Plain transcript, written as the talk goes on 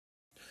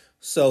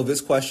So this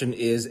question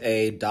is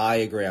a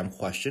diagram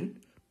question.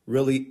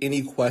 Really,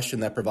 any question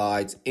that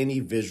provides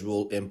any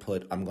visual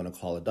input, I'm going to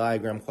call a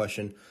diagram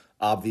question.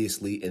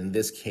 Obviously, in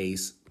this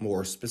case,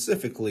 more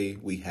specifically,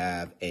 we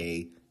have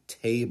a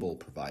table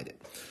provided.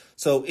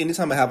 So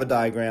anytime I have a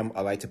diagram,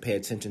 I like to pay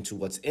attention to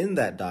what's in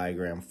that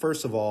diagram.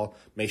 First of all,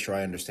 make sure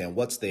I understand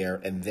what's there,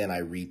 and then I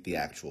read the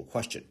actual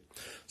question.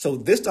 So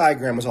this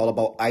diagram is all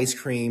about ice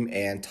cream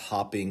and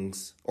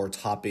toppings or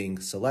topping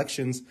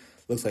selections.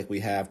 Looks like we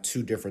have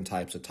two different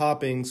types of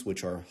toppings,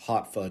 which are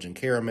hot fudge and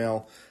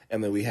caramel.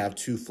 And then we have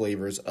two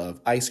flavors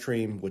of ice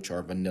cream, which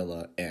are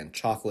vanilla and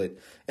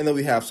chocolate. And then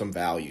we have some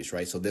values,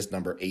 right? So this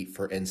number 8,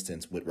 for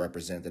instance, would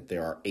represent that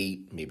there are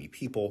 8, maybe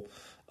people,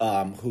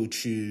 who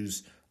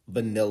choose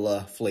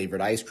vanilla flavored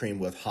ice cream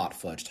with hot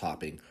fudge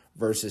topping,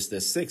 versus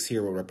this 6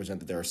 here will represent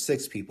that there are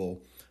 6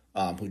 people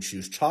who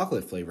choose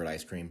chocolate flavored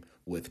ice cream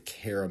with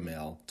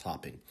caramel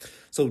topping.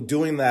 So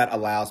doing that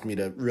allows me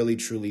to really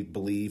truly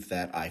believe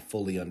that I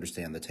fully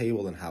understand the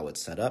table and how it's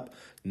set up.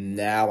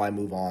 Now I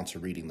move on to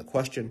reading the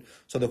question.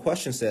 So the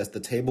question says the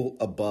table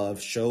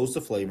above shows the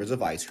flavors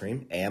of ice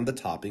cream and the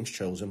toppings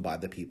chosen by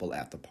the people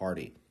at the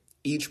party.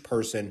 Each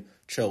person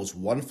chose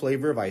one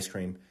flavor of ice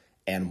cream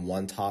and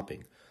one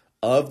topping.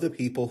 Of the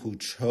people who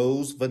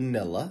chose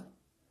vanilla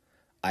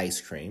ice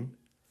cream,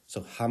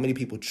 so how many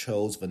people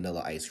chose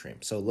vanilla ice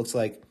cream? So it looks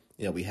like,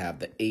 we have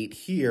the 8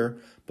 here,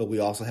 but we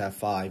also have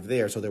 5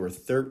 there. So there were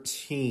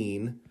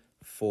 13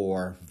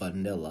 for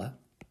vanilla,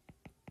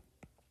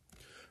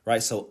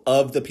 right? So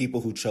of the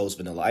people who chose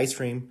vanilla ice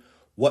cream,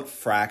 what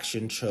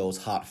fraction chose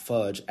hot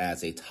fudge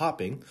as a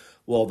topping?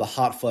 Well, the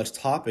hot fudge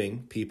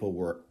topping people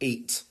were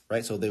 8,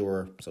 right? So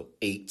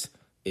 8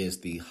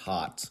 is the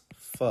hot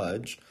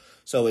fudge.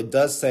 So it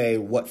does say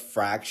what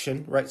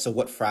fraction, right? So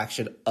what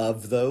fraction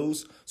of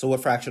those? So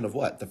what fraction of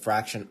what? The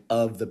fraction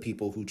of the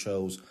people who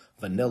chose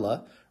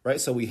vanilla, right?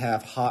 So we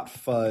have hot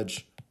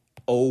fudge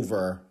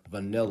over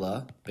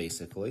vanilla,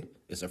 basically,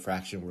 is a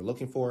fraction we're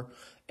looking for.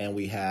 And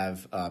we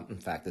have, in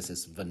fact, this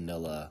is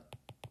vanilla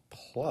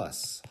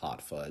plus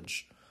hot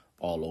fudge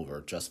all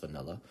over just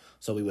vanilla.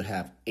 So we would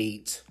have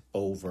 8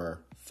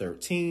 over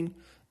 13.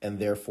 And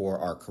therefore,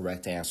 our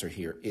correct answer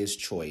here is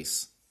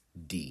choice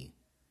D.